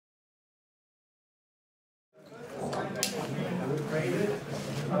graded.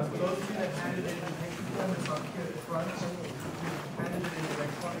 For those of you that handed in the paper form, it's up here at the front. Handed it in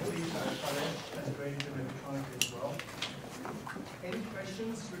electronically, Shailesh has graded them electronically as well. Any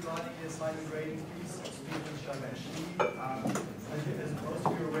questions regarding the assignment grading, please speak with Shailesh. As most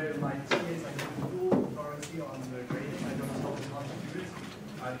of you are aware, my TAs are given full authority on the grading. I don't tell them how to do it.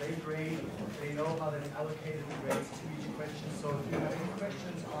 They grade, they know how they've allocated the grades to each question. So if you have any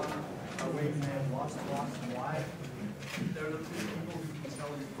questions on where you may have lost marks and why, there are the two people who can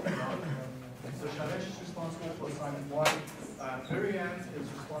tell you about it. So Shailesh is responsible for assignment 1. Marianne is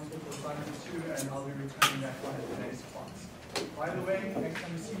responsible for assignment 2, and I'll be returning that one at the next class. By the way, next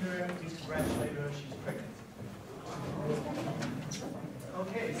time you see Marianne, please congratulate her, she's pregnant.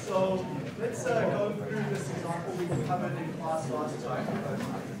 Okay, so let's go through this example we covered in class last time.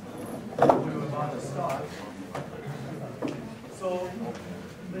 We were about to start. So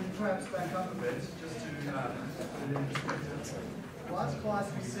let's perhaps back up a bit, just to put it in perspective. Last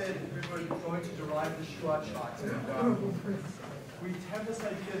class we said we were going to derive the Shua chart. We have this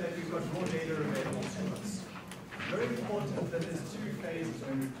idea that we've got raw data available to us. Very important that there's two phases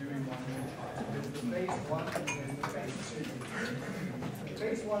when we're doing one chart. There's the phase 1 and there's the phase 2.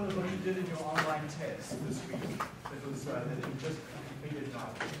 Phase 1 was what you did in your online test this week. That you just completed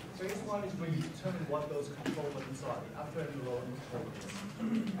now. Phase 1 is where you determine what those control limits are, the upper and the lower control limits.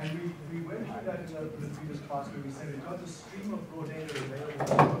 And we went through that in the previous class where we said we've got this stream of raw data available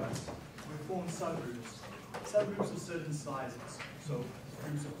to us. We form subgroups. Subgroups of certain sizes. So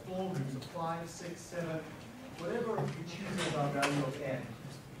groups of 4, groups of 5, 6, 7, whatever we choose as our value of n.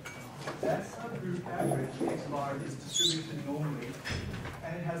 That subgroup average, x bar, is distributed normally,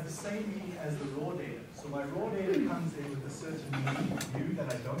 and it has the same mean as the raw data. So my raw data comes in with a certain mean mu that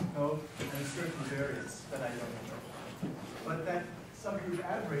I don't know, and a certain variance that I don't know. But that subgroup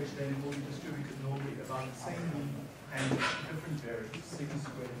average then will be distributed normally about the same mean and different variance, sigma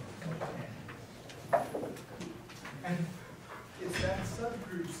squared of n. And it's that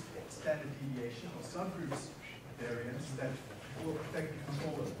subgroup's standard deviation, or subgroup's variance, that will affect the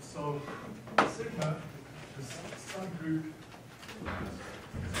control limit. So sigma, the subgroup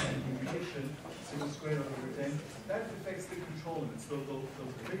standard deviation, sigma squared over n, that affects the control limits. So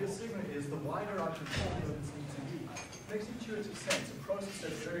the bigger sigma is, the wider our control limits need to be. Makes intuitive sense. A process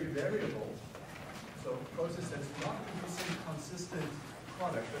that's very variable, so a process that's not producing consistent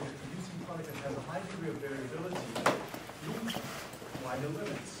product, but is producing product that has a high degree of variability, needs wider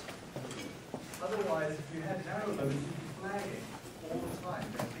limits. Otherwise, if you had narrow limits, you'd be flagging all the time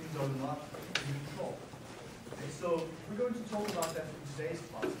that things are not in control. Okay, so we're going to talk about that in today's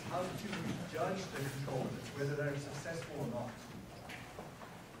class, how to judge the control limits, whether they're successful or not.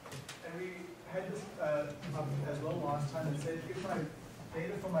 And we had this up as well last time and said, if my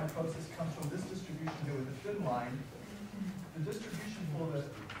data from my process comes from this distribution here with a thin line, the distribution for the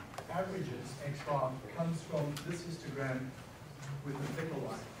averages, x bar, comes from this histogram with a thicker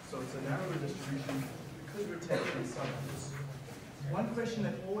line. So it's a narrower distribution because we're taking subgroups. One question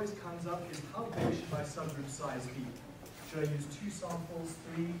that always comes up is, how big should my subgroup size be? Should I use 2 samples,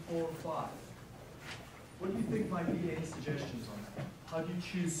 3, 4, 5? What do you think might be any suggestions on that? How do you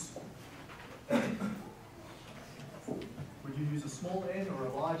choose? Would you use a small n or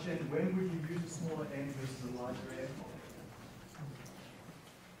a large n? When would you use a smaller n versus a larger n?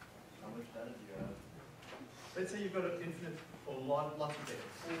 How much data do you have? Let's say you've got an infinite, or lots of data,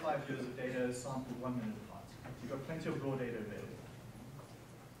 4 or 5 years of data sampled 1 minute apart. You've got plenty of raw data available.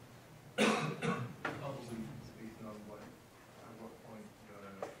 Probably based on at what point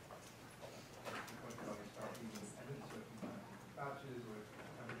are we starting with certain batches or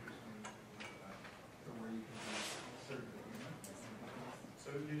temperatures so where you can do certain things. So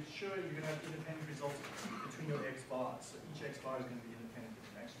you're sure you're going to have independent results between your x bars. So each x bar is going to be independent of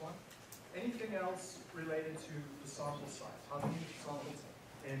the next one. Anything else related to the sample size? How many samples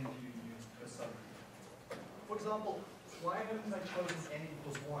n do you use per subgroup? For example, why haven't I chosen n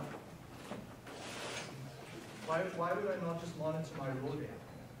equals 1? Why would I not just monitor my raw data?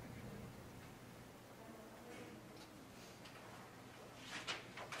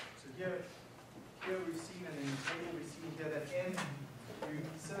 So here we've seen, and in the table we've seen here that n, you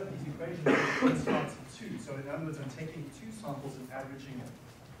set up these equations that starts at 2. So in other words, I'm taking 2 samples and averaging it.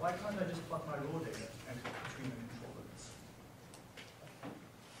 Why can't I just plot my raw data and between the control limits?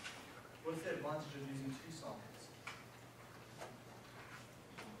 What's the advantage of using 2 samples?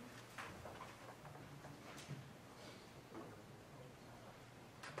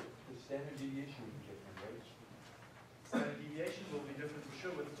 The standard deviation will be different, right? Standard deviation will be different for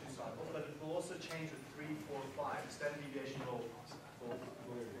sure with 2 samples, but it will also change with 3, 4, 5. Standard deviation will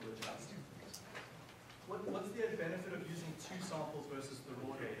adjust. What's the benefit of using 2 two samples versus the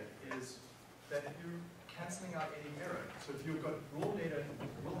raw data is that you're cancelling out any error. So if you've got raw data, you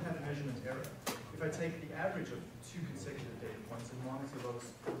will have a measurement error. If I take the average of two consecutive data points and monitor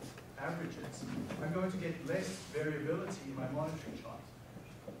those averages, I'm going to get less variability in my monitoring chart.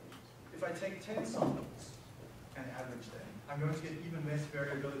 If I take 10 samples and average them, I'm going to get even less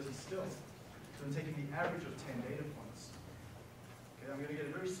variability still. So I'm taking the average of 10 data points. Okay, I'm going to get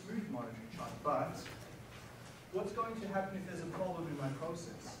a very smooth monitoring chart, but what's going to happen if there's a problem in my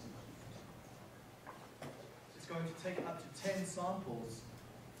process? It's going to take up to 10 samples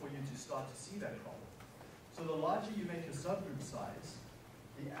for you to start to see that problem. So the larger you make your subgroup size,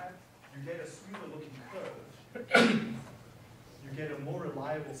 you get a smoother looking curve, you get a more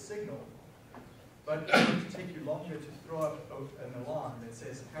reliable signal, but it's going to take you longer to throw up an alarm that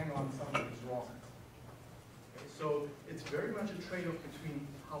says, hang on, something's wrong. Okay, so it's very much a trade-off between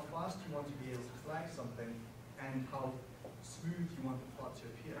how fast you want to be able to flag something and how smooth you want the plot to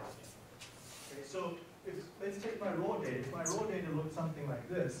appear. Okay, so let's take my raw data. If my raw data looked something like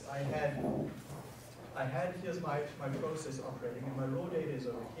this, I had here's my process operating, and my raw data is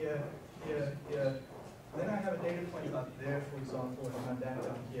over here, here, here. Then I have a data point up there, for example, and I'm back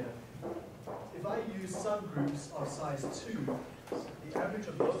down here. If I use subgroups of size 2, the average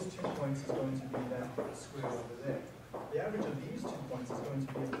of those 2 points is going to be that square over there. The average of these 2 points is going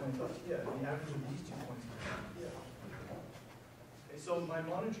to be a point up here. The average of these 2 points is up here. Okay, so my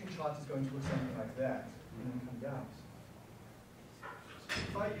monitoring chart is going to look something like that, and then come down.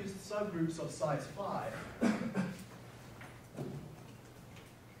 If I used subgroups of size 5,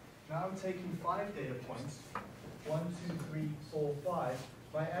 now I'm taking 5 data points, 1, 2, 3, 4, 5.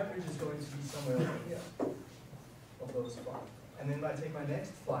 My average is going to be somewhere over here of those 5. And then I take my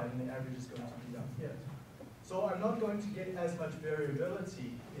next 5, and the average is going to be down here. So I'm not going to get as much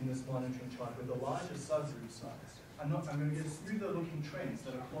variability in this monitoring chart with a larger subgroup size. I'm going to get smoother looking trends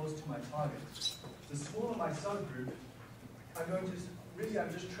that are close to my target. The smaller my subgroup,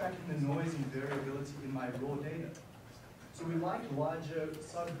 I'm just tracking the noise and variability in my raw data. So we like larger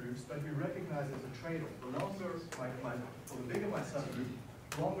subgroups, but we recognize there's a trade-off. The longer or the bigger my subgroup,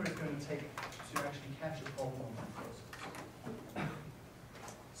 the longer it's going to take to actually catch a problem on my process.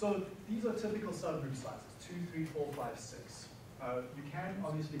 So these are typical subgroup sizes, 2, 3, 4, 5, 6. You can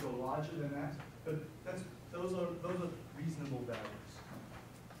obviously go larger than that, but those are reasonable values.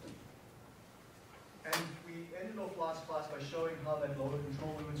 And we ended off last class by showing how that lower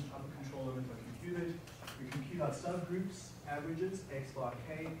control limit and upper control limit are computed. We compute our subgroups, averages, x bar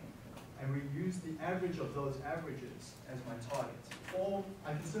k, and we use the average of those averages as my target. Or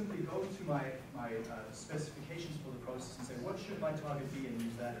I can simply go to my specifications for the process and say, what should my target be, and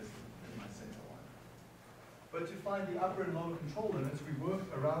use that as my center line. But to find the upper and lower control limits, we work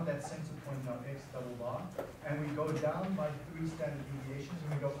around that center point in our x double bar, and we go down by 3 standard deviations, and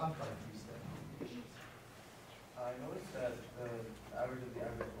we go up by 3 standard deviations. I noticed that the average of the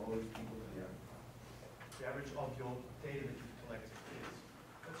average always equal to the average. The average of your data that you've collected is.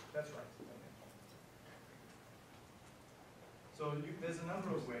 That's right. So there's a number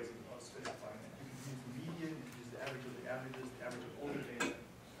of ways of specifying it. You can use the median, you can use the average of the averages, the average of all the data.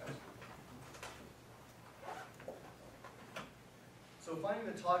 So finding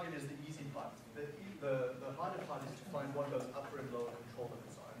the target is the easy part. The harder part is to find what those upper and lower control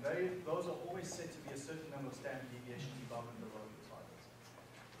limits are. And those are always set to be a certain number of standard deviations above and below the targets.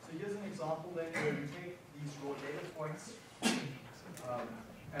 So here's an example then where we take these raw data points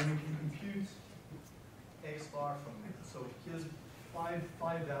and we can compute x bar from them. So here's five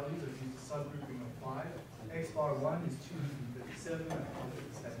values. I've used a subgrouping of 5. X bar 1 is 257. I calculate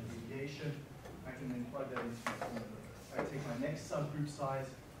the standard deviation. I can then plug that into the formula. I take my next subgroup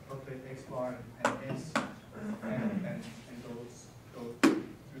size, calculate x bar and s, and go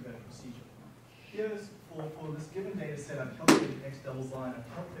through that procedure. Here's for this given data set, I've calculated x double bar and I've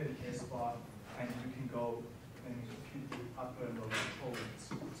calculated s bar, and you can go and compute the upper and lower control limits.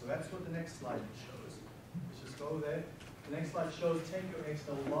 So that's what the next slide shows. Let's just go there. The next slide shows take your x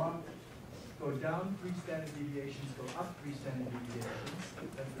double bar, go down 3 standard deviations, go up 3 standard deviations.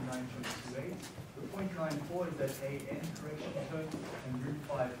 That's the 9.28. The 0.94 is that AN correction term, and root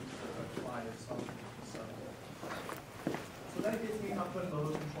 5 is the 5 of something. So that gets me upper and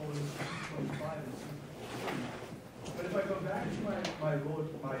lower control limits to 2.5 and 2.4. But if I go back to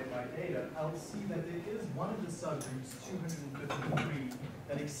my data, I'll see that there is one of the subgroups, 253,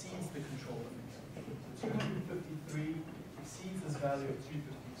 that exceeds the control limit. So 253 exceeds this value of 252.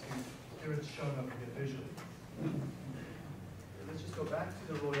 Here it's shown up here visually. Let's just go back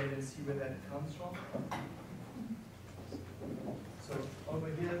to the raw data and see where that comes from. So over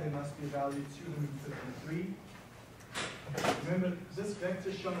here there must be a value 253. Remember, this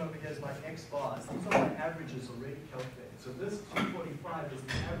vector shown over here is my x bars. These are my averages already calculated. So this 245 is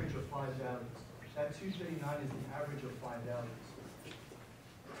the average of 5 values. That 239 is the average of 5 values.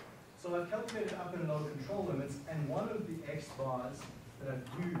 So I've calculated upper and lower control limits, and one of the x bars that I've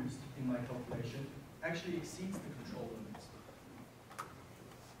used in my calculation actually exceeds the control limits.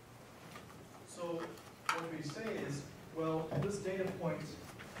 So what we say is, well, this data point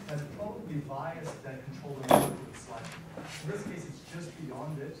has probably biased that control limit slightly. In this case, it's just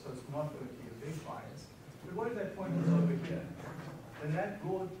beyond it, so it's not going to be a big bias. But what if that point is over here? Then that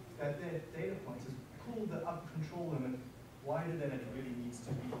data point has pulled the upper control limit wider than it really needs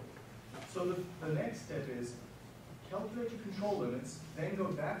to be. So the next step is calculate your control limits, then go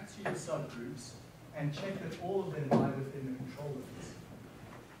back to your subgroups and check that all of them lie within the control limits.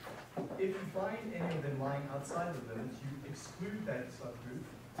 If you find any of them lying outside the limits, you exclude that subgroup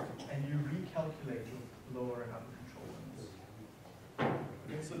and you recalculate your lower and upper control limits.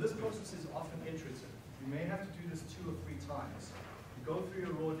 Okay, so this process is often iterative. You may have to do this 2 or 3 times. You go through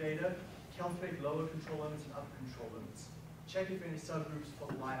your raw data, calculate lower control limits and upper control limits. Check if any subgroups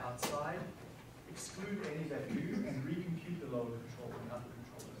lie outside, exclude any that do, and recompute the lower control and upper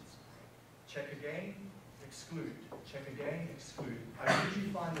control limits. Check again, exclude. Check again, exclude. I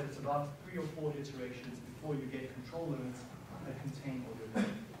usually find that it's about 3 or 4 iterations before you get control limits that contain all your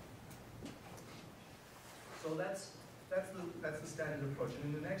data. So that's the standard approach.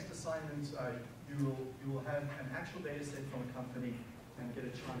 And in the next assignment, you will have an actual data set from a company and get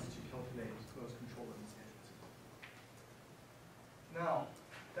a chance to calculate those control limits. Now,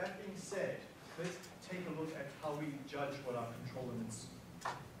 that being said, let's take a look at how we judge what our control limits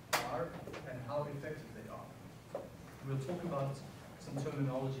are and how effective they are. We'll talk about some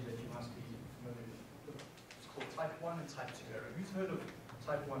terminology that you must be familiar with. It's called type 1 and type 2 error. Who's heard of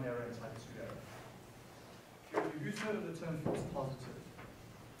type 1 error and type 2 error? Who's heard of the term false positive?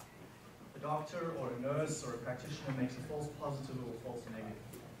 A doctor or a nurse or a practitioner makes a false positive or a false negative.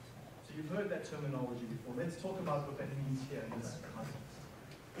 So you've heard that terminology before. Let's talk about what that means here in this context.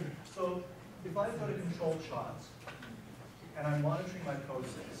 So if I've got a control chart and I'm monitoring my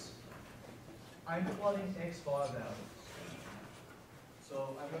process, I'm plotting x bar values.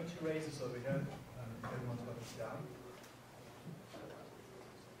 So I'm going to raise this over here. Everyone's got this down.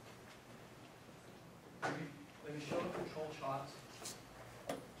 Let me show the control chart.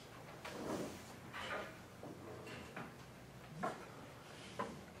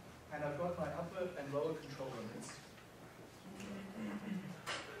 And I've got my upper and lower control limits.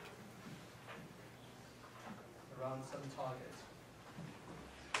 Around some target.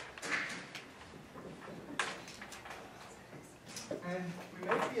 And we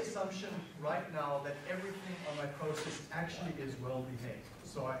make the assumption right now that everything on my process actually is well behaved.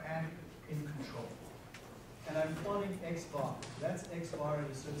 So I am in control. And I'm plotting x bar. That's x bar at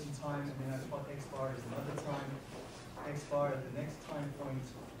a certain time, and then I plot x bar at another time, x bar at the next time point,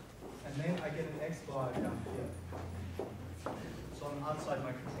 and then I get an x bar down here. So I'm outside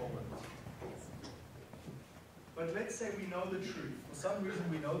my control limit. But let's say we know the truth. For some reason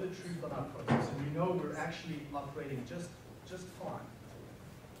we know the truth on our process, and we know we're actually operating just fine.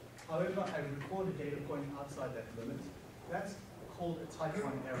 However, I record a data point outside that limit. That's called a type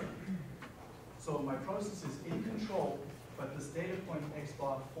 1 error. So my process is in control, but this data point x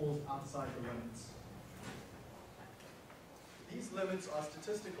bar falls outside the limits. These limits are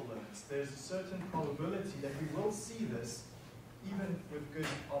statistical limits. There's a certain probability that we will see this even with good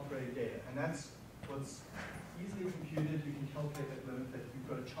operating data. And that's what's easily computed. You can calculate that limit that you've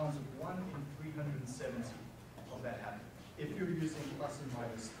got a chance of 1 in 370 of that happening, if you're using plus or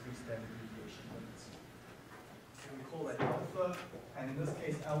minus 3 standard deviation limits. So we call that alpha, and in this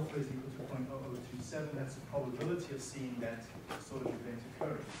case alpha is equal to 0.0027. That's the probability of seeing that sort of event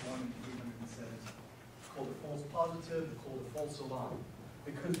occurring, 1 in 370. It's called a false positive, it's called a false alarm,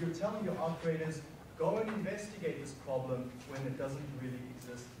 because you're telling your operators, go and investigate this problem when it doesn't really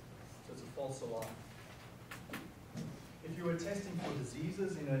exist. So it's a false alarm. If you were testing for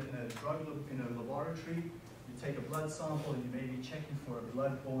diseases in a laboratory, you take a blood sample and you may be checking for a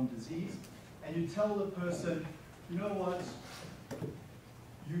blood-borne disease, and you tell the person, you know what,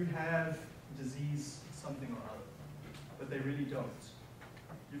 you have disease something or other, but they really don't.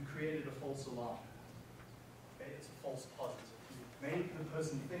 You've created a false alarm. Okay? It's a false positive. You've made the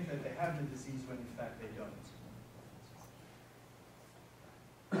person think that they have the disease when in fact they don't.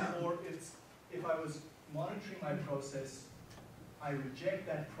 Or if I was monitoring my process, I reject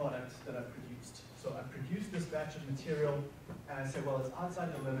that product that I've produced. So I produced this batch of material, and I say, well, it's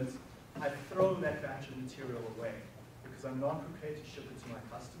outside the limits. I throw that batch of material away because I'm not prepared to ship it to my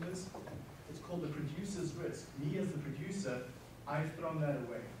customers. It's called the producer's risk. Me as the producer, I've thrown that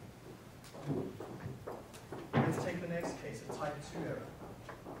away. Let's take the next case, a type 2 error.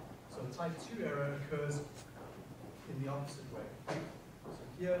 So a type 2 error occurs in the opposite way. So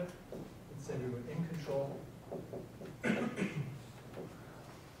here, let's say we were in control. And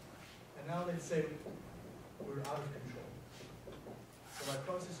now let's say we're out of control. So my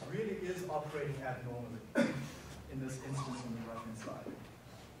process really is operating abnormally in this instance on the right-hand side.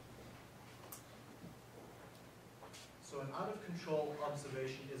 So an out-of-control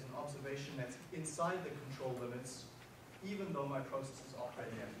observation is an observation that's inside the control limits, even though my process is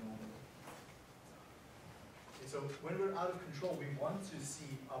operating abnormally. Okay, so when we're out of control, we want to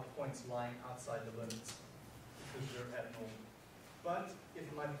see our points lying outside the limits because we're abnormal. But if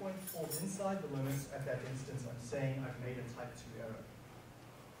my point falls inside the limits at that instance, I'm saying I've made a type 2 error.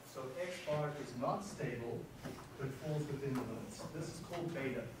 So X bar is not stable, but falls within the limits. This is called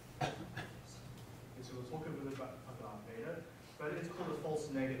beta. So we'll talk a bit about beta, but it's called a false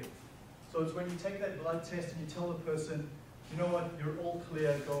negative. So it's when you take that blood test and you tell the person, you know what, you're all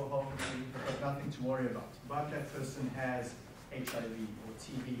clear, go home, and you've got nothing to worry about. But that person has HIV or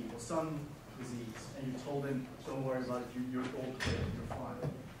TB or some disease, and you told them, don't worry about it, you're all clear, you're fine.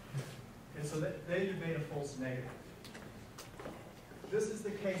 Okay, so there you made a false negative. This is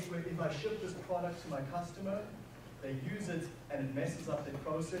the case where if I ship this product to my customer, they use it and it messes up their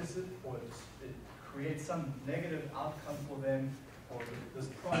processes, or it create some negative outcome for them, or this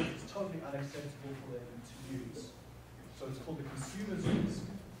product is totally unacceptable for them to use. So it's called the consumer's risk.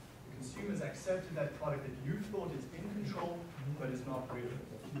 The consumer's accepted that product that you thought is in control, but is not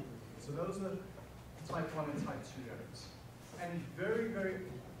really. So those are type 1 and type 2 errors. And very, very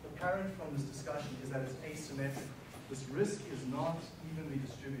apparent from this discussion is that it's asymmetric. This risk is not evenly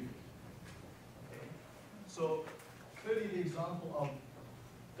distributed. Okay. So clearly the example of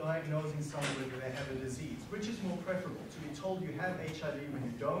diagnosing someone whether they have a disease. Which is more preferable? To be told you have HIV when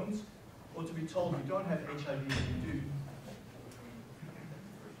you don't, or to be told you don't have HIV when you do?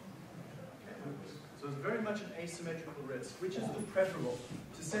 So it's very much an asymmetrical risk. Which is the preferable?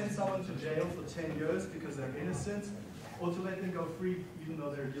 To send someone to jail for 10 years because they're innocent, or to let them go free even though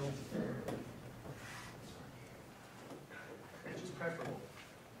they're guilty? Which is preferable?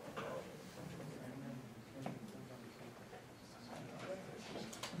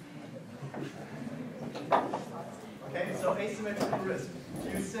 Okay, so asymmetrical risk. Do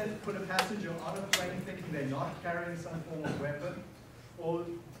you put a passenger on a plane thinking they're not carrying some form of weapon, or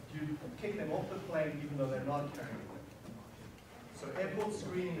do you kick them off the plane even though they're not carrying a weapon? So airport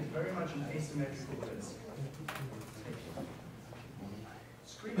screening is very much an asymmetrical risk.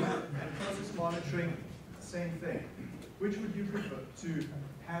 Screening and process monitoring, same thing. Which would you prefer? To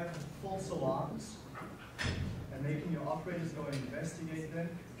have false alarms and making your operators go and investigate them,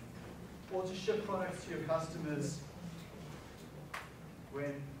 or to ship products to your customers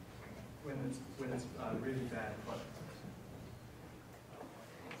when it's really bad product?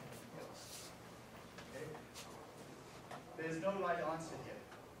 Okay. There's no right answer here.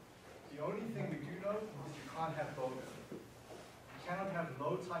 The only thing we do know is you can't have both. You cannot have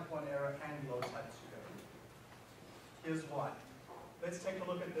low type 1 error and low type 2 error. Here's why. Let's take a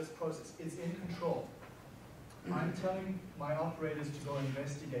look at this process. It's in control. I'm telling my operators to go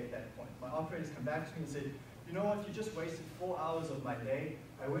investigate that point. My operators come back to me and say, you know what, you just wasted 4 hours of my day.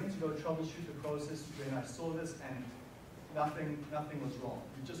 I went to go troubleshoot the process when I saw this and nothing was wrong.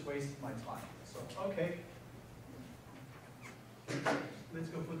 You just wasted my time. So, okay, let's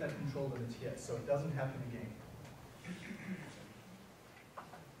go put that control limit here so it doesn't happen again.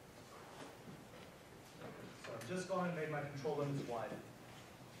 So I've just gone and made my control limits wider.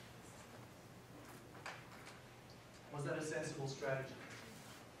 Was that a sensible strategy?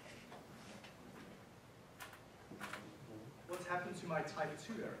 What's happened to my type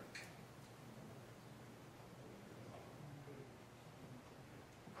 2 error?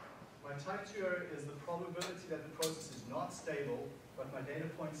 My type 2 error is the probability that the process is not stable, but my data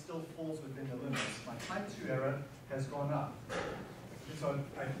point still falls within the limits. My type 2 error has gone up. So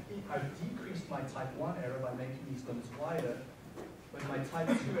I've decreased my type 1 error by making these limits wider, but my type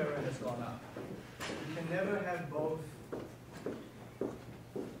 2 error has gone up. You can never have both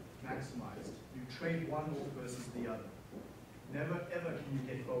maximized. You trade one off versus the other. Never ever can you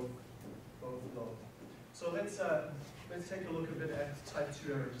get both low. So let's take a look a bit at type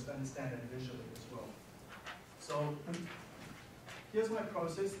 2 error, just understand that visually as well. So here's my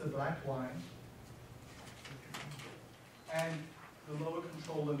process, the black line, and the lower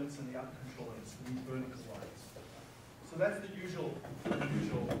control limits and the upper control limits, these vertical lines. So that's the usual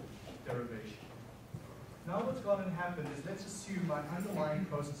derivation. Now what's going to happen is, let's assume my underlying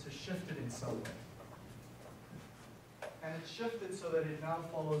process has shifted in some way. And it's shifted so that it now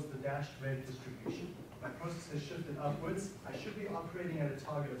follows the dashed red distribution. My process has shifted upwards. I should be operating at a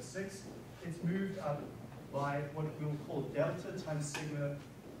target of 6. It's moved up by what we'll call delta times sigma.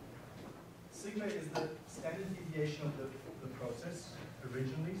 Sigma is the standard deviation of the process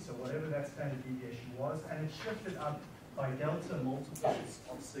originally, so whatever that standard deviation was, and it shifted up by delta multiples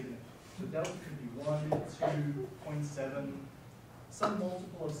of sigma. So delta could be 1, 2, 0.7, some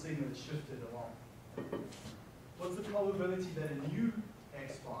multiple of sigma that shifted along. What's the probability that a new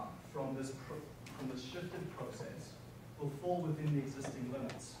x bar from this shifted process will fall within the existing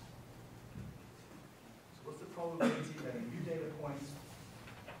limits? So what's the probability that a new data point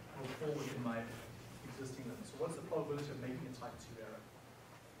will fall within my existing limits? So what's the probability of making a type 2 error?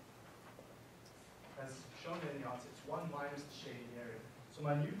 As shown in the answer, it's 1 minus the shaded area. So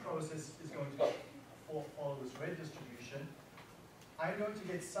my new process is going to follow this red distribution. I'm going to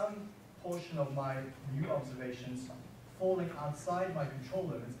get some portion of my new observations falling outside my control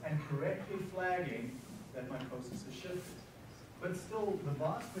limits and correctly flagging that my process has shifted. But still, the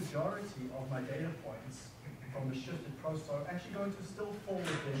vast majority of my data points from the shifted process are actually going to still fall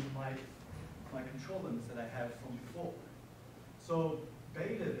within my control limits that I had from before. So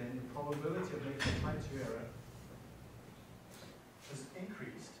beta then, the probability of making a type 2 error has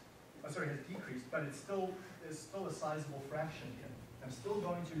decreased, but there's still a sizable fraction here. I'm still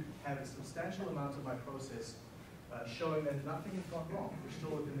going to have a substantial amount of my process showing that nothing has gone wrong. We're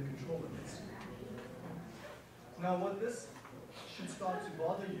still within the control limits. Now, what this should start to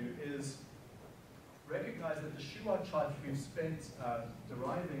bother you is recognize that the Shewhart chart we've spent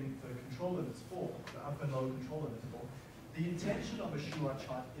deriving the control limits for, the upper and lower control limits for, the intention of a Shewhart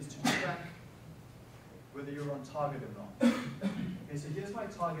chart is to track whether you're on target or not. Okay, so here's my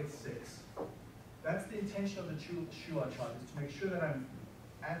target 6. That's the intention of the Shewhart chart, is to make sure that I'm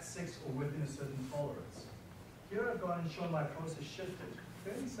at 6 or within a certain tolerance. Here I've gone and shown my process shifted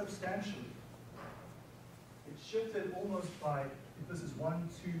fairly substantially. It shifted almost by, if this is 1,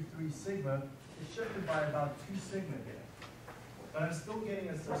 2, 3 sigma, it shifted by about 2 sigma here. But I'm still getting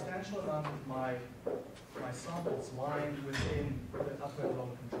a substantial amount of my samples lying within the upper and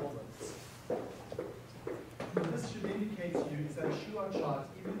lower control limits. What this should indicate to you is that a Shewhart chart,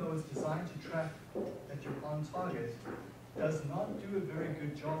 even though it's designed to track that you're on target, does not do a very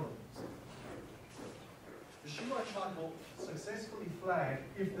good job of it. The Shewhart chart will successfully flag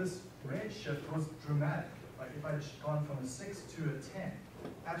if this red shift was dramatic, like if I'd gone from a 6 to a 10.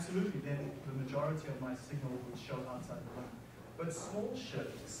 Absolutely, then the majority of my signal would show outside the limit. But small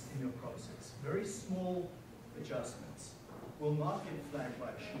shifts in your process, very small adjustments, will not get flagged by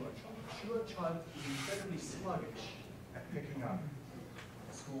a Shewhart chart. The Shewhart chart is incredibly sluggish at picking up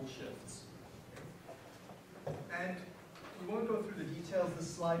small shifts. And we won't go through the details. This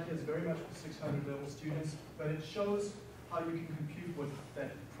slide here is very much for 600 level students, but it shows how you can compute what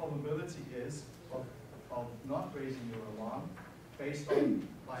that probability is of not raising your alarm based on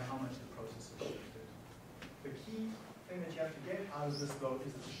by how much the process is shifted. The key thing that you have to get out of this, though,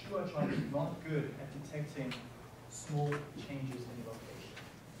 is that the Shewhart chart is not good at detecting small changes in location.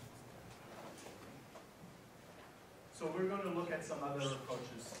 So we're going to look at some other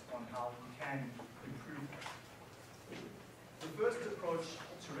approaches on how you can improve that. The first approach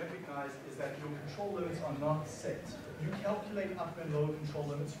to recognize is that your control limits are not set. You calculate upper and lower control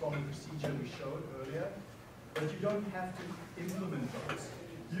limits from the procedure we showed earlier, but you don't have to implement those.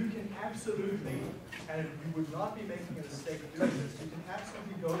 You can absolutely, and you would not be making a mistake doing this, you can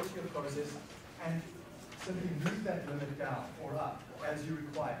absolutely go to your process and simply move that limit down or up as you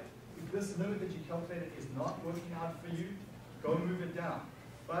require. If this limit that you calculated is not working out for you, go move it down.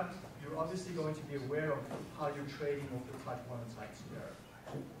 But you're obviously going to be aware of how you're trading off the type 1 and type 2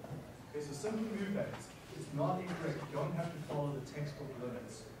 error. Okay, so simply move that. It's not incorrect. You don't have to follow the textbook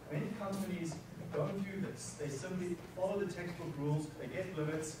limits. Many companies don't do this. They simply follow the textbook rules. They get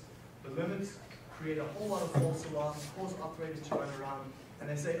limits. The limits create a whole lot of false alarms, cause operators to run around, and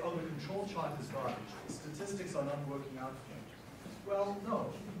they say, oh, the control chart is garbage. The statistics are not working out for you. Well,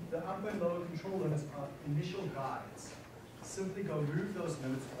 no. The upper and lower control limits are initial guides. Simply go move those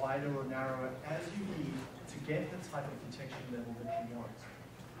limits wider or narrower as you need to get the type of detection level that you want.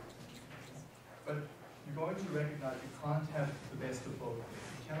 But you're going to recognize you can't have the best of both. You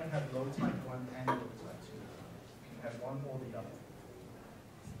cannot have low type 1 and low type 2. You can have one or the other.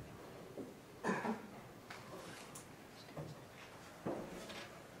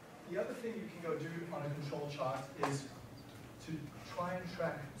 The other thing you can go do on a control chart is to try and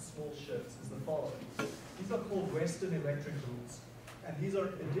track small shifts is the following. These are called Western electric rules. And these are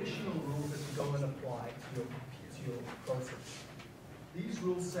additional rules that you go and apply to your process. These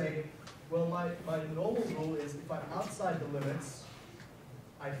rules say, well, my normal rule is if I'm outside the limits,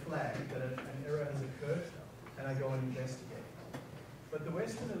 I flag that an error has occurred, and I go and investigate. But the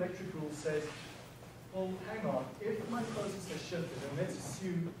Western Electric rule says, well, hang on, if my process has shifted, and let's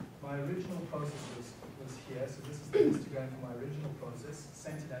assume my original process was here, so this is the histogram for my original process,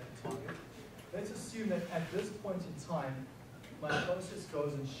 centered at the target. Let's assume that at this point in time, my process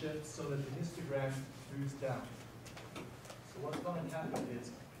goes and shifts so that the histogram moves down. So what's going to happen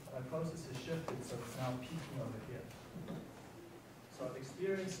is my process has shifted, so it's now peaking over here. So I've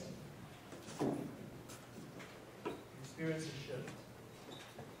experienced a shift.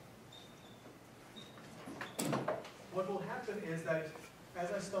 What will happen is that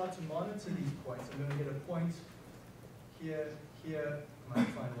as I start to monitor these points, I'm going to get a point here, here, I might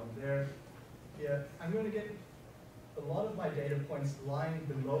find one there, here. I'm going to get a lot of my data points lying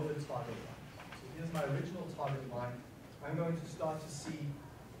below the target line. So here's my original target line. I'm going to start to see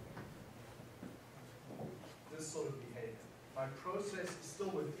this sort of behavior. My process is still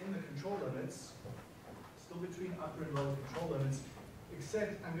within the control limits, still between upper and lower control limits,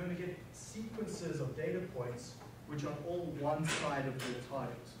 except I'm going to get sequences of data points which are all one side of the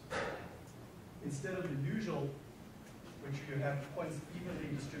target. Instead of the usual, which you have points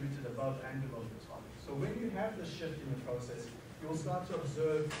evenly distributed above and below the target. So when you have this shift in the process, you'll start to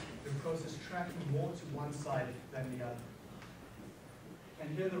observe the process tracking more to one side than the other.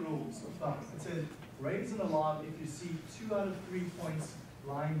 And here are the rules of thumb. It says, raise an alarm if you see 2 out of 3 points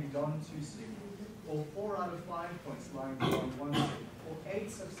lying beyond 2 sigma, or 4 out of 5 points lying beyond 1 sigma, or 8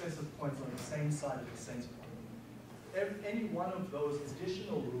 successive points on the same side of the center point. Any one of those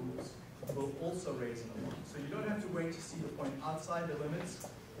additional rules will also raise an alarm. So you don't have to wait to see the point outside the limits.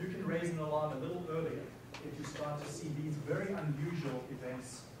 You can raise an alarm a little earlier if you start to see these very unusual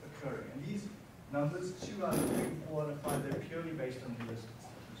events occurring. And these numbers, 2 out of 3, 4 out of 5, they're purely based on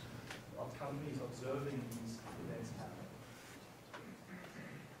heuristics of companies observing these events happen.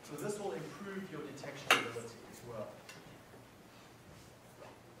 So this will improve your detection ability as well.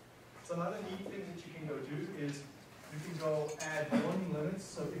 Some other neat things that you can go do is you can go add warning limits.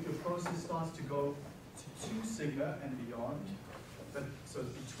 So if your process starts to go to 2 sigma and beyond, so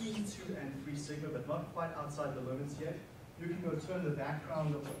it's between 2 and 3 sigma, but not quite outside the limits yet, you can go turn the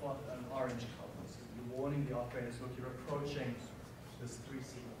background of an orange color. So you're warning the operators, look, you're approaching this 3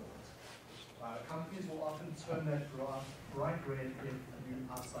 sigma limit. Companies will often turn that graph bright red if you're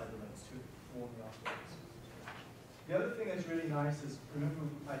outside the limits to warn the operators. The other thing that's really nice is, remember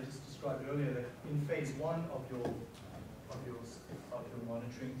I just described earlier that in phase 1 of your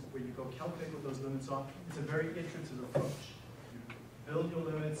monitoring, where you go calculate what those limits are, it's a very iterative approach. You build your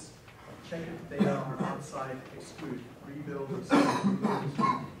limits, check if they are outside, exclude, rebuild, exclude.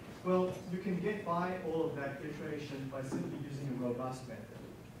 Well, you can get by all of that iteration by simply using a robust method.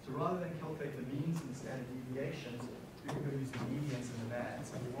 So rather than calculate the means and the standard deviations, you can go use the medians and the mads,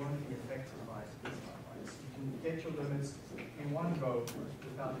 and you won't be affected by this. You can get your limits in one go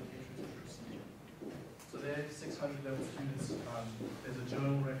without an iterative procedure. So there are 600 level students. There's a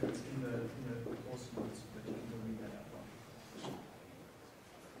journal reference in the course notes that you can go read that out on.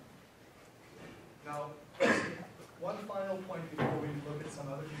 Now, one final point before we look at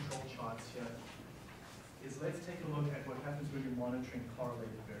some other control charts here is let's take a look at what happens when you're monitoring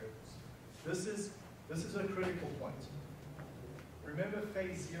correlated variables. This is a critical point. Remember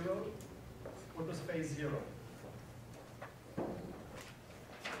phase 0? What was phase 0?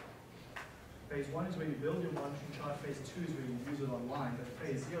 Phase 1 is where you build your monitoring chart. Phase 2 is where you use it online. But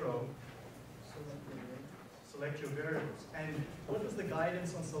phase 0, select your variables. And what was the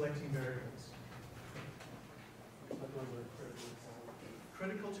guidance on selecting variables?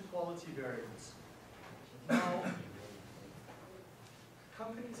 Critical to quality variables. Now,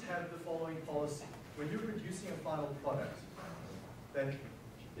 companies have the following policy. When you're producing a final product that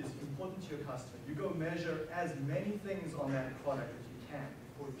is important to your customer, you go measure as many things on that product as you can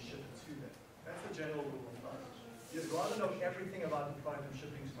before you ship it to them. That's the general rule of thumb. You'd rather know everything about the product I'm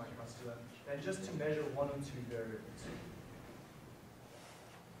shipping to my customer than just to measure 1 or 2 variables.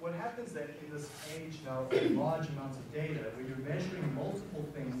 What happens then in this age now of large amounts of data, where you're measuring multiple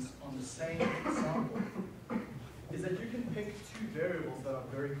things on the same sample, is that you can pick 2 variables that are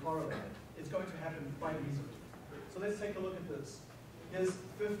very correlated. It's going to happen quite easily. So let's take a look at this. Here's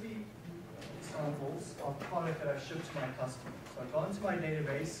 50 samples of product that I've shipped to my customer. So I've gone to my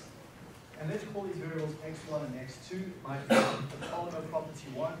database, and let's call these variables x1 and x2, the polymer property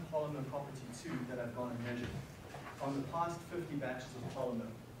 1, polymer property 2 that I've gone and measured on the past 50 batches of polymer.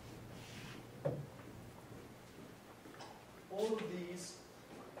 all of these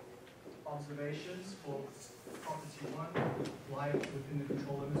observations for property 1 lie within the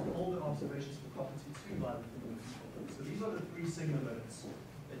control limits. All the observations for property 2 lie within the control limits. So these are the three sigma limits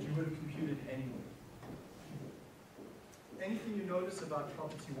that you would have computed anyway. Anything you notice about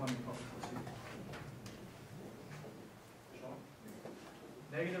property 1 and property 2? Sean?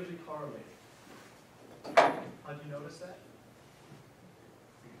 Negatively correlated. How do you notice that?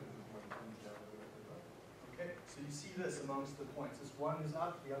 Okay, so you see this amongst the points. This one is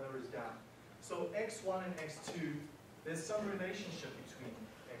up, the other is down. So x1 and x2, there's some relationship between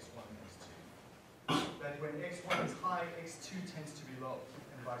x1 and x2. That when x1 is high, x2 tends to be low,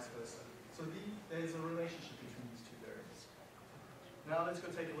 and vice versa. So there's a relationship between these two variables. Now let's go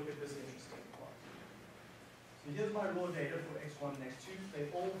take a look at this interesting part. So here's my raw data for x1 and x2. They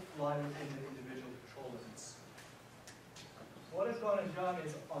all lie within the individual control limits. What I've gone and done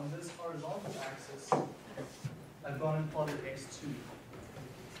is on this horizontal axis, I've gone and plotted x2.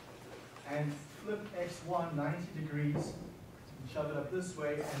 And flip x1 90 degrees, and shove it up this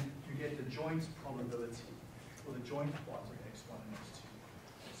way, and you get the joint probability, or the joint plot of x1 and x2.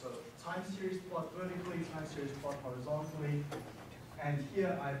 So time series plot vertically, time series plot horizontally, and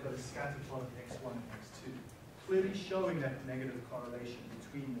here I've got a scatter plot of x1 and x2, clearly showing that negative correlation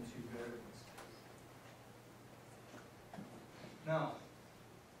between the two variables. Now,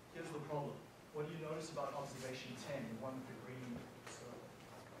 here's the problem. What do you notice about observation 10, the one with the green circle?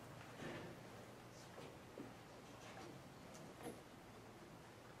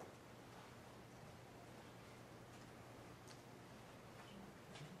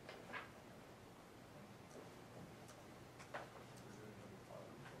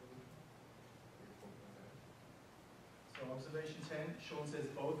 So observation 10, Sean says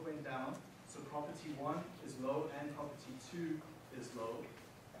both went down. So property 1 is low and property 2 is low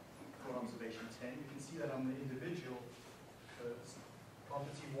for observation 10. You can see that on the individual curves.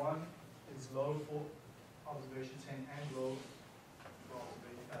 Property 1 is low for observation 10 and low for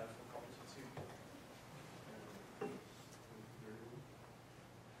property 2.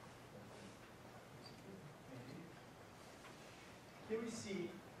 Here we see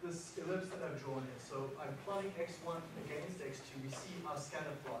this ellipse that I've drawn here. So I'm plotting x1 against x2. We see our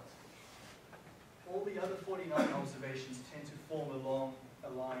scatter plot. All the other 49 observations tend to form along a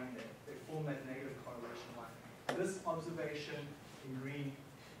line there. They form that negative correlation line. This observation in green,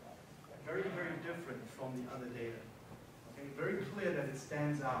 very, very different from the other data. Okay, very clear that it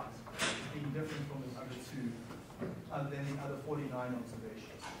stands out as being different from the other two, than the other 49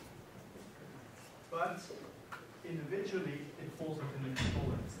 observations. But individually, it falls within the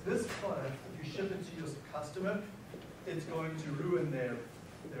control limits. This product, if you ship it to your customer, it's going to ruin their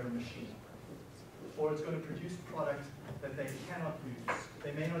machine. Or it's going to produce product that they cannot use.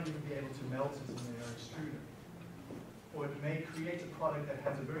 They may not even be able to melt it in their extruder. Or it may create a product that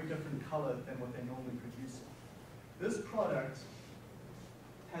has a very different color than what they normally produce. This product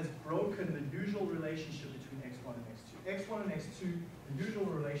has broken the usual relationship between x1 and x2. x1 and x2, the usual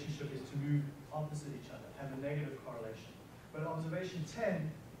relationship is to move opposite each other, have a negative correlation. But observation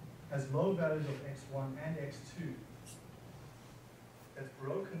 10 has low values of x1 and x2 that's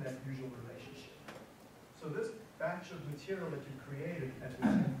broken that usual relationship. So this batch of material that you created as a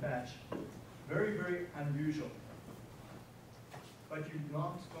 10th batch, very, very unusual. But you're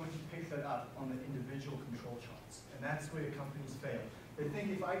not going to pick that up on the individual control charts. And that's where companies fail. They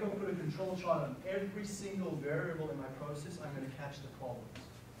think if I go put a control chart on every single variable in my process, I'm going to catch the problems.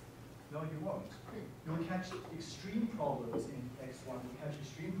 No, you won't. You'll catch extreme problems in x1, you'll catch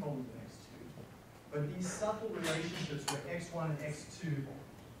extreme problems in x2. But these subtle relationships where x1 and x2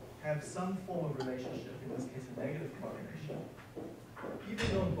 have some form of relationship, in this case a negative correlation, even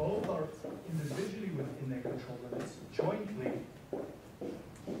though both are individually within their control limits, jointly,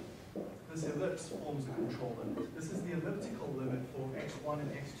 this ellipse forms the control limit. This is the elliptical limit for x1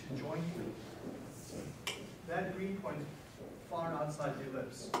 and x2 jointly. That green point far outside the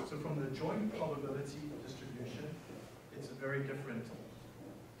ellipse. So from the joint probability distribution, it's a very different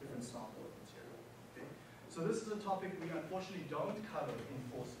sample of material. Okay? So this is a topic we unfortunately don't cover in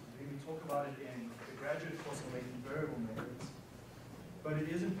forces. We talk about it in the graduate course on latent variable methods. But it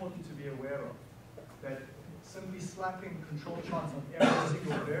is important to be aware of that simply slapping control charts on every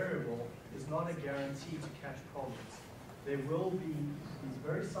single variable is not a guarantee to catch problems. There will be these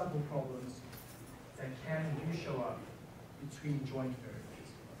very subtle problems that can and do show up between joint variables.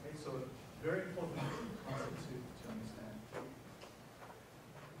 Okay, so very important concept to understand.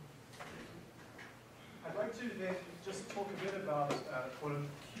 I'd like to then just talk a bit about what are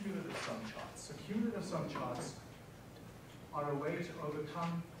cumulative sum charts. So cumulative sum charts are a way to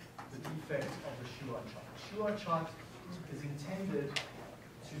overcome the defect of the Shewhart chart. The Shewhart chart is intended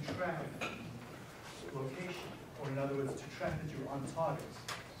to track location, or in other words, to track that you're on target.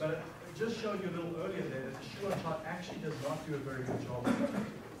 But I just showed you a little earlier there that the Shewhart chart actually does not do a very good job.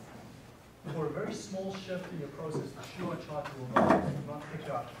 For a very small shift in your process, the Shewhart chart will not pick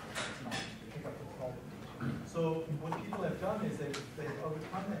up the problem. So what people have done is they've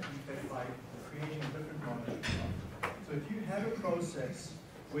overcome that defect by creating a different monitoring chart. So if you have a process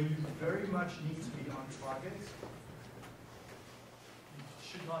where you very much need to be on target, you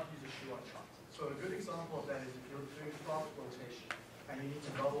should not use a Shewhart chart. So a good example of that is if you're doing crop flotation and you need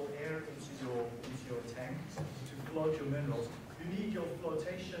to bubble air into your tank to float your minerals, you need your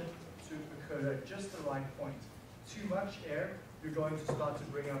flotation to occur at just the right point. Too much air, you're going to start to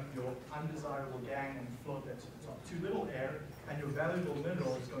bring up your undesirable gang and float that to the top. Too little air, and your valuable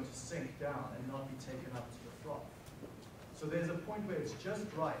mineral is going to sink down and not be taken up to the froth. So there's a point where it's just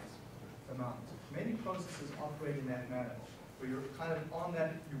right amount. Many processes operate in that manner, where you're kind of on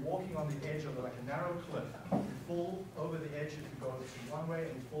that, you're walking on the edge of like a narrow cliff. You fall over the edge if you go one way,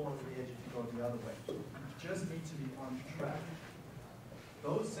 and you fall over the edge if you go the other way. You just need to be on track.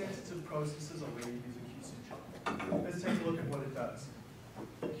 Those sensitive processes are where you use a QSIM chart. Let's take a look at what it does.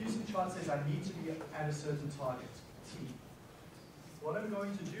 The QSIM chart says I need to be at a certain target, T. What I'm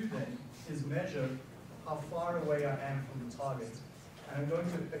going to do then is measure how far away I am from the target. And I'm going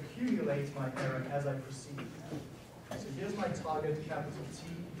to accumulate my error as I proceed. So here's my target, capital T,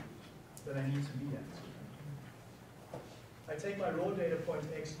 that I need to be at. I take my raw data point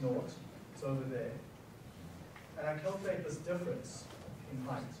x naught, it's over there, and I calculate this difference in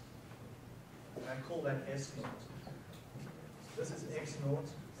height. And I call that S naught. So this is X naught,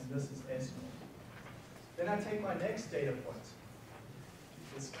 and this is S naught. Then I take my next data point.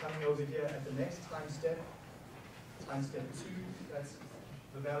 It's coming over here at the next time step 2, that's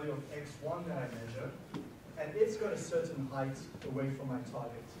the value of x1 that I measure, and it's got a certain height away from my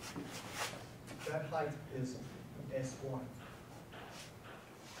target. That height is S1.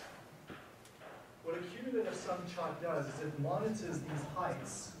 What a cumulative sum chart does is it monitors these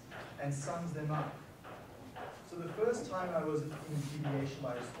heights and sums them up. So the first time I was in deviation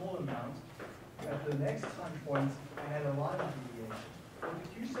by a small amount, at the next time point I had a lot of deviation. What the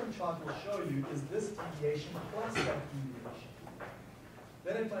QSUM chart will show you is this deviation plus that deviation.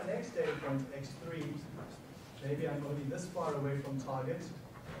 Then at my next data point, x3, maybe I'm only this far away from target.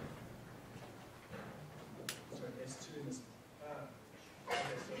 Sorry, S2 is, okay,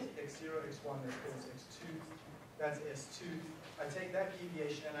 so it's x0, x1, x2, that's S2. I take that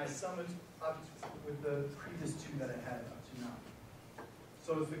deviation and I sum it up with the previous two that I had up to now.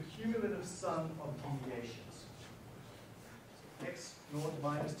 So it's the cumulative sum of deviations. X naught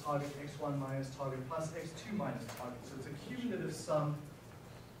minus target, x1 minus target, plus x2 minus target. So it's a cumulative sum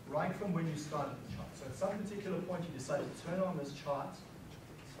right from when you started the chart. So at some particular point you decide to turn on this chart,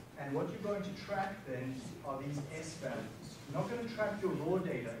 and what you're going to track then are these S values. You're not going to track your raw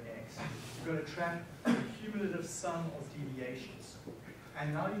data X, you're going to track the cumulative sum of deviations.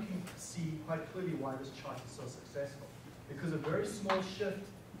 And now you can see quite clearly why this chart is so successful. Because a very small shift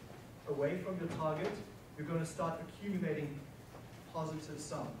away from your target, you're going to start accumulating positive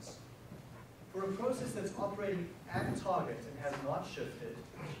sums. For a process that's operating at target and has not shifted,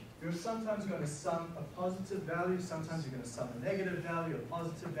 you're sometimes going to sum a positive value, sometimes you're going to sum a negative value, a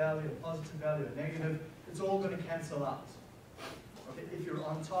positive value, a positive value, a negative. It's all going to cancel out. Okay, if you're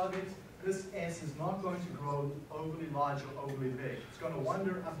on target, this S is not going to grow overly large or overly big. It's going to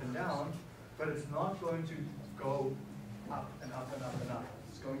wander up and down, but it's not going to go up and up and up and up.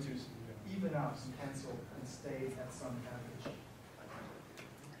 It's going to even out and cancel and stay at some average.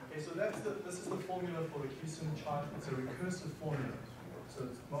 Okay, so this is the formula for the QSIM chart. It's a recursive formula. So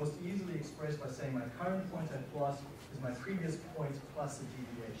it's most easily expressed by saying my current point at plus is my previous point plus a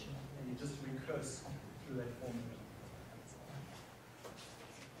deviation. And you just recurse through that formula.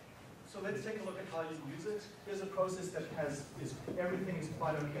 So let's take a look at how you use it. Here's a process that everything is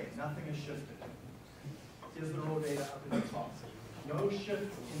quite okay. Nothing is shifted. Here's the raw data up at the top. No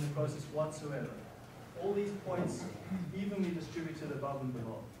shift in the process whatsoever. All these points evenly distributed above and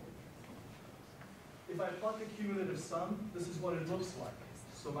below. If I plot the cumulative sum, this is what it looks like.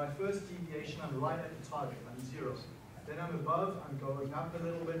 So my first deviation, I'm right at the target, I'm 0. Then I'm above, I'm going up a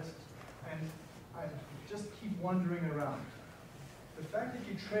little bit, and I just keep wandering around. The fact that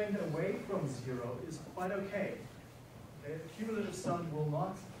you trend away from 0 is quite okay. The cumulative sum will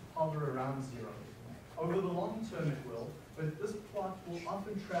not hover around 0. Over the long term it will, but this plot will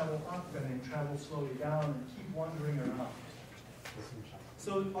often travel up and then travel slowly down and keep wandering around.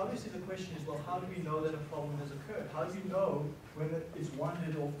 So obviously the question is, well, how do we know that a problem has occurred? How do you know when it's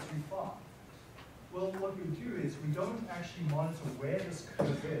wandered off too far? Well, what we do is we don't actually monitor where this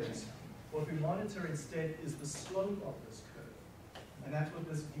curve is. What we monitor instead is the slope of this curve. And that's what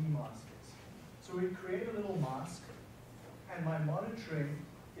this V mask is. So we create a little mask, and my monitoring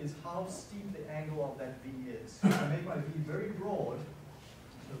is how steep the angle of that V is. So I make my V very broad,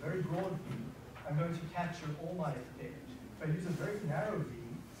 so a very broad V. I'm going to capture all my data. If I use a very narrow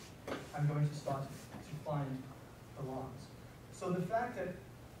V, I'm going to start to find alarms. So the fact that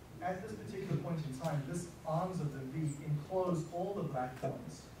at this particular point in time, this arms of the V enclose all the black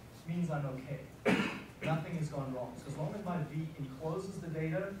points means I'm okay. Nothing has gone wrong. So as long as my V encloses the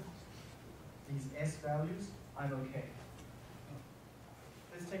data, these S values, I'm okay.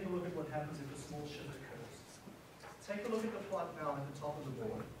 Let's take a look at what happens if a small shift occurs. Take a look at the plot now at the top of the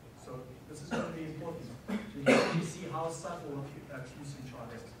board. So this is going to be important. You see how subtle a QC chart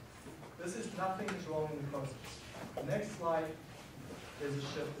is. This is nothing is wrong in the process. The next slide, there's a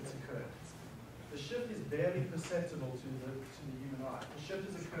shift that's occurred. The shift is barely perceptible to the human eye. The shift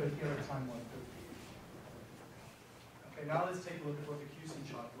has occurred here at time 150. Okay, now let's take a look at what the QC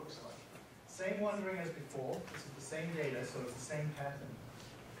chart looks like. Same wandering as before. This is the same data, so it's the same pattern.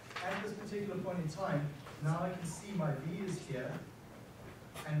 At this particular point in time, now I can see my V is here,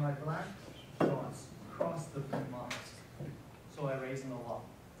 and my black dots cross the blue marks. So I raise an alarm.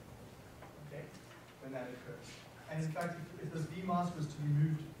 Okay, when that occurs. And in fact, if this V mask was to be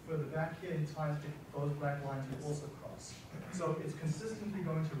moved further back here in time, those black lines would also cross. So it's consistently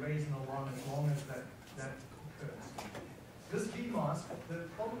going to raise an alarm as long as that occurs. This V mask, the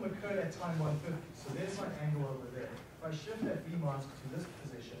problem occurred at time 150, so there's my angle over there. If I shift that V mask to this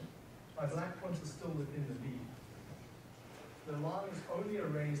position, my black points are still within the V. The alarm is only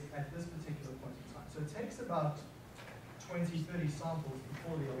erased at this particular point in time. So it takes about 20, 30 samples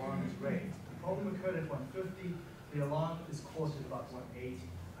before the alarm is raised. The problem occurred at 150, the alarm is caught at about 180.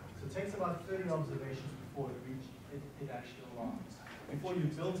 So it takes about 30 observations before it actually alarms. Before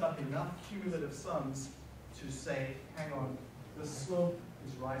you've built up enough cumulative sums to say, hang on, the slope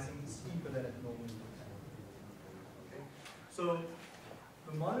is rising steeper than it normally would. Okay? So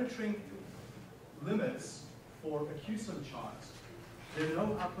the monitoring limits for a QSIM chart, there are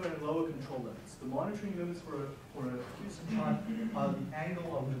no upper and lower control limits. The monitoring limits for a QSIM chart are the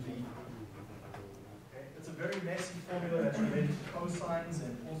angle of the V. Okay? It's a very messy formula that's related to cosines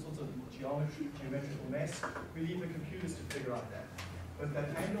and all sorts of geometrical mess. We leave the computers to figure out that. But that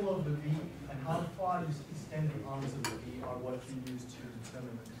angle of the V and how far you extend the arms of the V are what you use to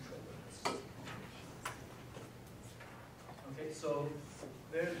determine the control limits. Okay, so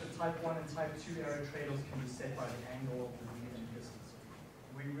there's the type 1 and type 2 error trade-offs can be set by the angle of the V and distance.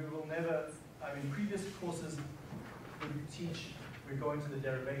 We will never, I mean, previous courses we teach, we're going to the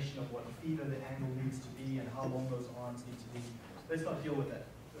derivation of what theta the angle needs to be and how long those arms need to be. Let's not deal with that.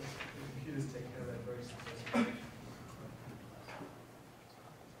 The computers take care of that very successfully.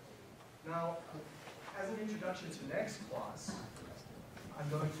 Now, as an introduction to next class, I'm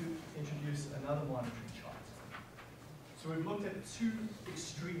going to introduce another monitoring chart. So we've looked at two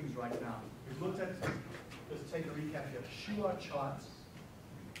extremes right now. We've looked at, let's take a recap here, Shewhart chart.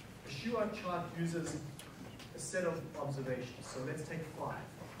 The Shewhart chart uses a set of observations. So let's take 5.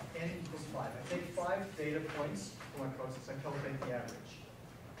 N equals 5. I take 5 data points for my process. I calculate the average.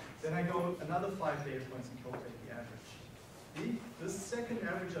 Then I go another 5 data points and calculate the average. This second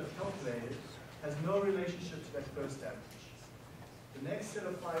average I've calculated has no relationship to that first average. The next set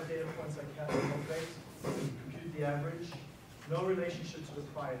of 5 data points I calculate, compute the average, no relationship to the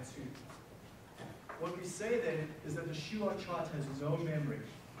prior 2. What we say then is that the Shewhart chart has no memory.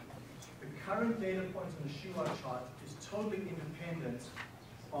 The current data points on the Shewhart chart is totally independent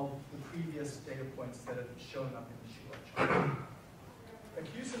of the previous data points that have shown up in the Shewhart chart. A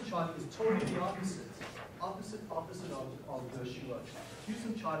QSIM chart is totally the opposite of the Shewhart chart. The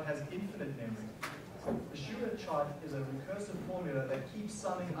QSIM chart has infinite memory. The Shewhart chart is a recursive formula that keeps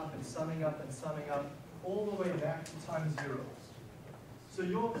summing up and summing up and summing up all the way back to time 0. So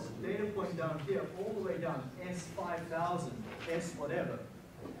your data point down here, all the way down, S5000, S whatever,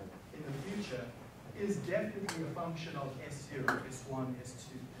 in the future, is definitely a function of S0, S1,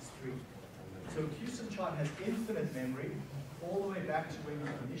 S2, S3. So a QSIM chart has infinite memory, all the way back to when you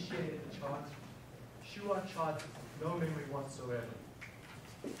initiated the chart. Shewhart chart, no memory whatsoever.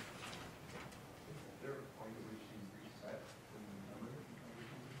 Is there a point at which you reset the number?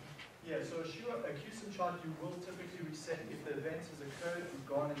 Yeah, so a QSIM chart you will typically reset if the event has occurred, you've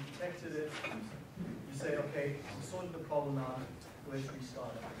gone and detected it. You say, okay, we sorted the problem out, let's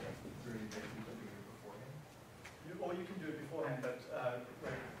restart it again. Is there any way you can do it beforehand? Or you can do it beforehand, but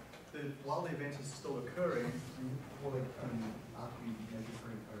while the event is still occurring, Well, like, after you measure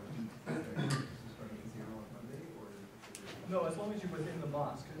for No, as long as you're within the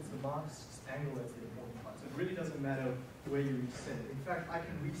mask, because it's the mask's angle that's the important part. So it really doesn't matter where you reset it. In fact, I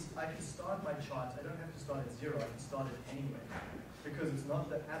can start my chart. I don't have to start at 0. I can start it anywhere, because it's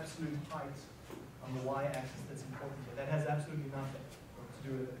not the absolute height on the y-axis that's important here. That has absolutely nothing to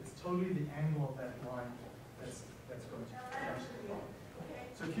do with it. It's totally the angle of that line that's going to change the line.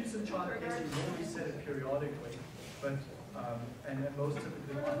 So CUSUM chart cases normally set it periodically, but and most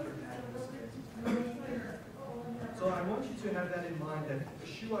typically after an annual set. So I want you to have that in mind, that the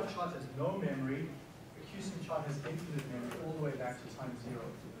Shewhart chart has no memory, the CUSUM chart has infinite memory all the way back to time 0.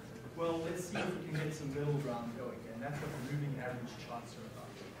 Well, let's see if we can get some middle ground going, and that's what the moving average charts are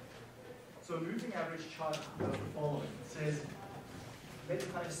about. So a moving average chart does the following. It says, let's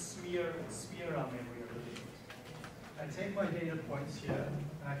kind of smear our memory a little bit. I take my data points here,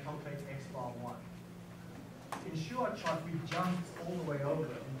 and I calculate x bar 1. In Shewhart chart, we jumped all the way over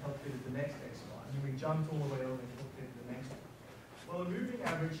and calculated the next x bar, and we jumped all the way over and calculated the next one. Well, a moving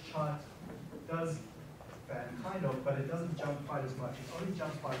average chart does that, kind of, but it doesn't jump quite as much. It only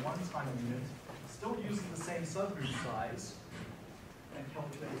jumps by 1 time unit, still uses the same subgroup size, and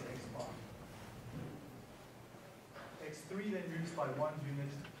calculates x bar. X3 then moves by 1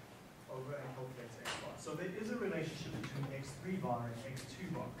 unit over and calculates x bar. So there is a relationship between x3 bar and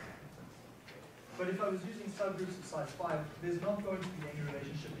x2 bar. But if I was using subgroups of size 5, there's not going to be any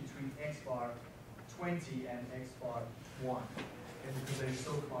relationship between x bar 20 and x bar 1, because they're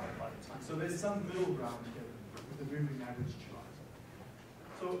so far apart in time. So there's some middle ground here with the moving average chart.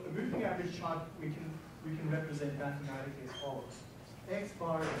 So a moving average chart we can represent mathematically as follows. X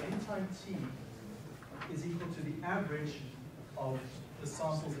bar at any time t is equal to the average of the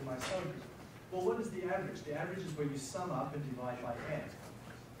samples in my subgroup. Well, what is the average? The average is where you sum up and divide by n.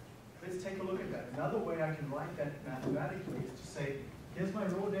 Let's take a look at that. Another way I can write that mathematically is to say, here's my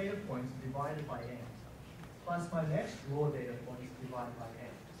raw data points divided by n, plus my next raw data points divided by n.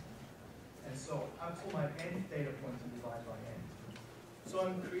 And so up to my nth data points divided by n. So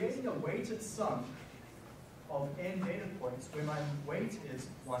I'm creating a weighted sum of n data points where my weight is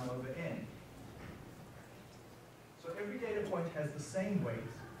 1 over n. So every data point has the same weight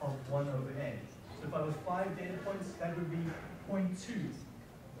of 1 over n. So if I was 5 data points, that would be 0.2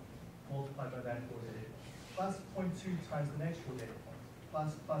 multiplied by that raw data, plus 0.2 times the next raw data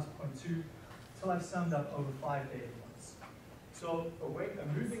point, plus 0.2, till I've summed up over 5 data points. So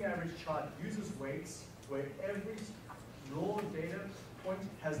a moving average chart uses weights where every raw data point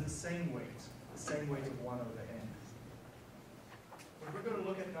has the same weight of 1 over n. What we're going to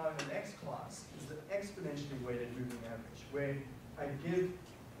look at now in the next class is the exponentially weighted moving average, where I give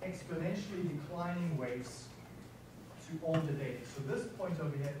exponentially declining weights to all the data. So this point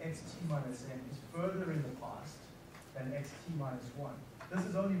over here, xt minus n, is further in the past than xt minus 1. This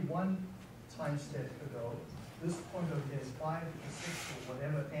is only 1 time step ago. This point over here is 5 or 6 or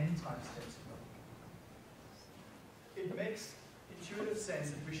whatever n time steps ago. It makes intuitive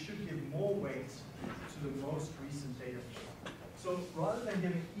sense that we should give more weight to the most recent data point. So rather than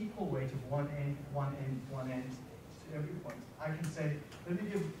giving equal weight of 1n, 1n, 1n to every point, I can say, let me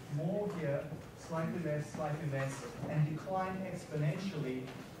give more here, slightly less, and decline exponentially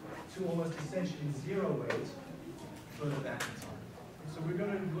to almost essentially 0 weight further back in time. So we're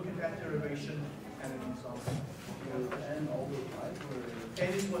going to look at that derivation and an example. N always 5 or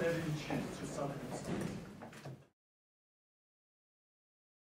N is whatever you choose to subgroup.